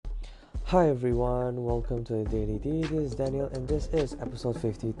Hi everyone, welcome to the Daily D. This is Daniel and this is episode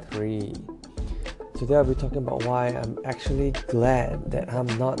 53. Today I'll be talking about why I'm actually glad that I'm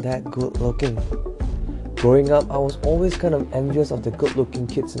not that good looking. Growing up, I was always kind of envious of the good looking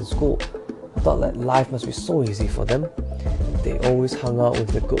kids in school. I thought that life must be so easy for them. They always hung out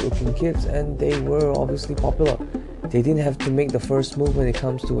with the good looking kids and they were obviously popular. They didn't have to make the first move when it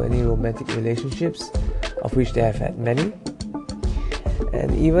comes to any romantic relationships, of which they have had many.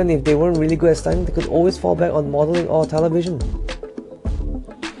 And even if they weren't really good at studying, they could always fall back on modeling or television.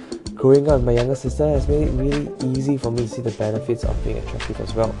 Growing up with my younger sister has made it really easy for me to see the benefits of being attractive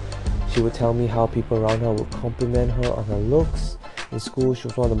as well. She would tell me how people around her would compliment her on her looks. In school, she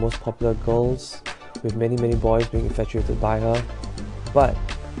was one of the most popular girls, with many boys being infatuated by her. But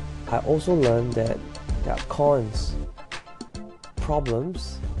I also learned that there are cons,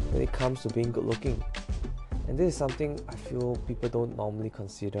 problems, when it comes to being good looking. And this is something I feel people don't normally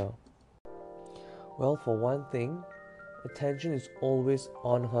consider. Well, for one thing, attention is always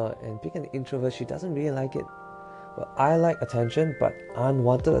on her, and being an introvert, she doesn't really like it. Well, I like attention, but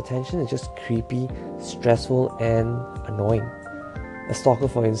unwanted attention is just creepy, stressful, and annoying. A stalker,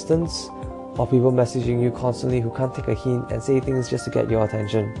 for instance, or people messaging you constantly who can't take a hint and say things just to get your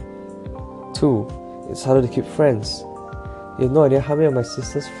attention. 2. It's harder to keep friends. You have no idea how many of my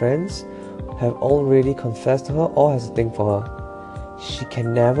sister's friends have already confessed to her or has a thing for her. She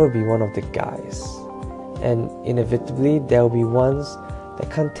can never be one of the guys. And inevitably, there will be ones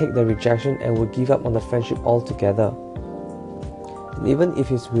that can't take the rejection and will give up on the friendship altogether. And even if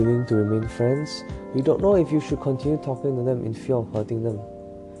he's willing to remain friends, we don't know if you should continue talking to them in fear of hurting them.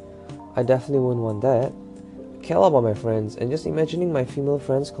 I definitely wouldn't want that. I care a lot about my friends, and just imagining my female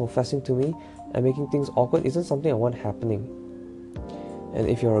friends confessing to me and making things awkward isn't something I want happening. And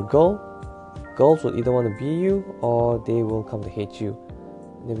if you're a girl, girls will either want to be you or they will come to hate you.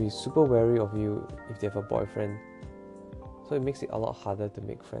 They'll be super wary of you if they have a boyfriend. So it makes it a lot harder to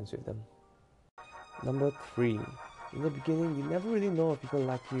make friends with them. Number 3. In the beginning, you never really know if people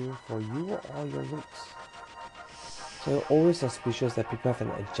like you for you or your looks. So you're always suspicious that people have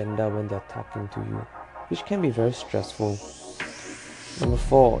an agenda when they're talking to you, which can be very stressful. Number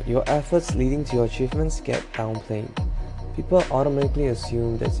 4. Your efforts leading to your achievements get downplayed. People automatically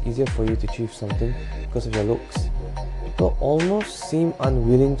assume that it's easier for you to achieve something because of your looks. People almost seem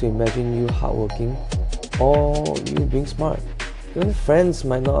unwilling to imagine you hardworking or you being smart. Even friends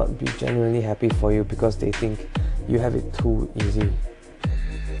might not be genuinely happy for you because they think you have it too easy.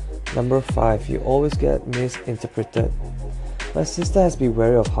 Number 5. You always get misinterpreted. My sister has to be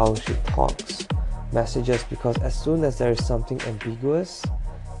wary of how she talks, messages, because as soon as there is something ambiguous,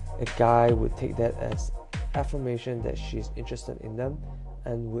 a guy would take that as affirmation that she's interested in them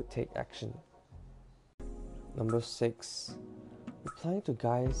and would take action. Number 6. Replying to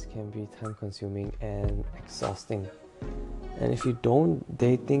guys can be time consuming and exhausting. And if you don't,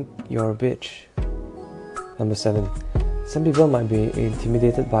 they think you're a bitch. Number 7. Some people might be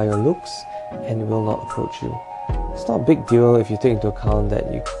intimidated by your looks and will not approach you. It's not a big deal if you take into account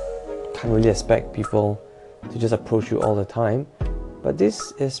that you can't really expect people to just approach you all the time. But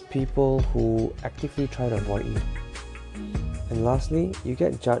this is people who actively try to avoid you. And lastly, you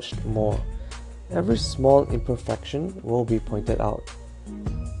get judged more. Every small imperfection will be pointed out,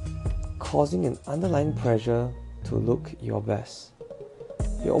 causing an underlying pressure to look your best.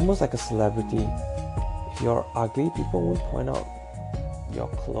 You're almost like a celebrity. If you're ugly, people won't point out your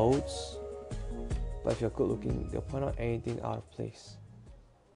clothes. But if you're good looking, they'll point out anything out of place.